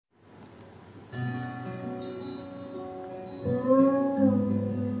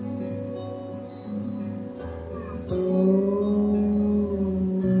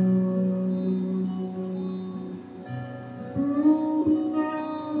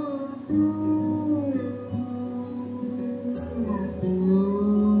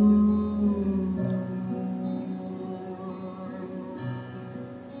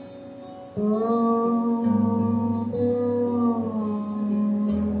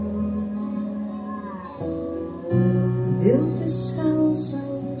Built this house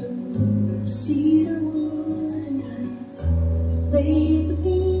out of cedar wood, and I laid the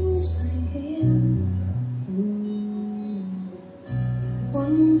beams by hand.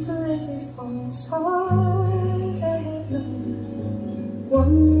 One for every false heart I had known,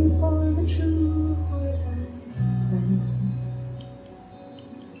 one for the true heart I found.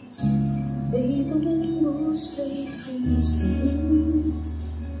 Laid the window straight against the wind,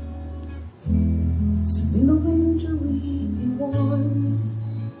 so in the winter we'd be warm.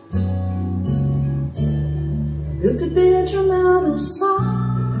 I built a bedroom out of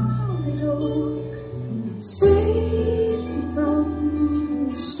solid oak, safety from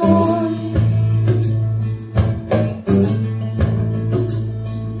the storm.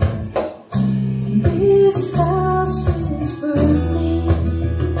 This house is burning,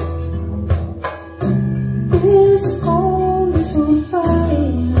 this home is on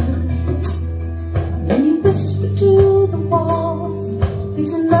fire. When you whisper to the walls,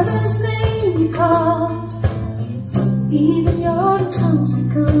 it's another's name you call. Even your tongues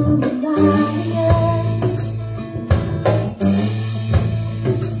become a liar.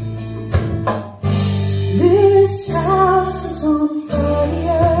 This house is on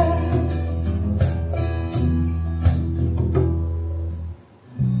fire.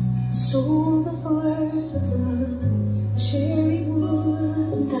 I stole the heart of the cherry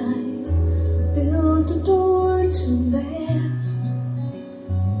wood, and I built a door to last.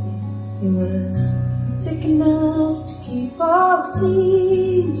 It was thick enough to keep all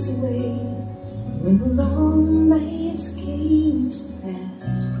thieves away when the long nights came to pass.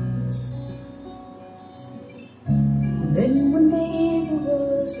 And then one day there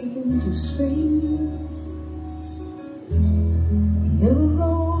was a hint of spring, and there were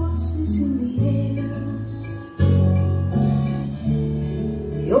roses in the air.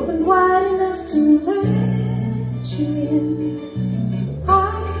 They opened wide enough to let you in. I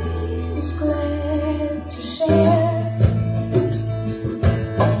was glad to share.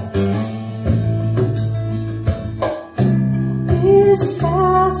 This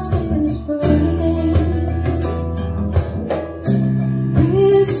house is burning,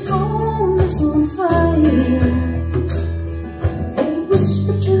 this home is on fire. They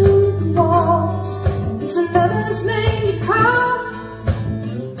whisper to the walls, it's another's name you call.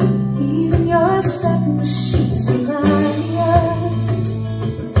 Even your satin sheets are liars.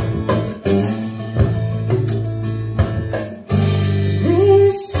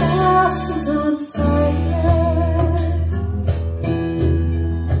 This house is on fire.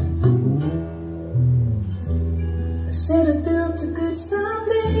 I said I built a good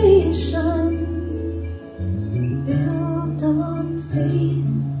foundation, built on faith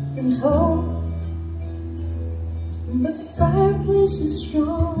and hope, but the fireplace is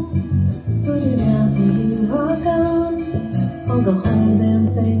strong. Put it out when you are gone, or the whole damn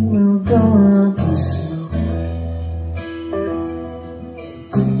thing will go up in smoke.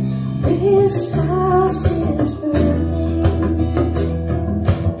 This house is burning,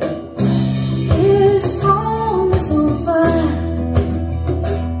 this home is on fire.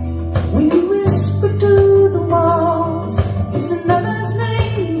 When you whisper to the walls, it's another's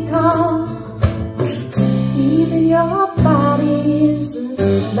name you call. Even your body is a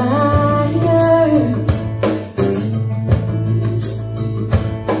lie.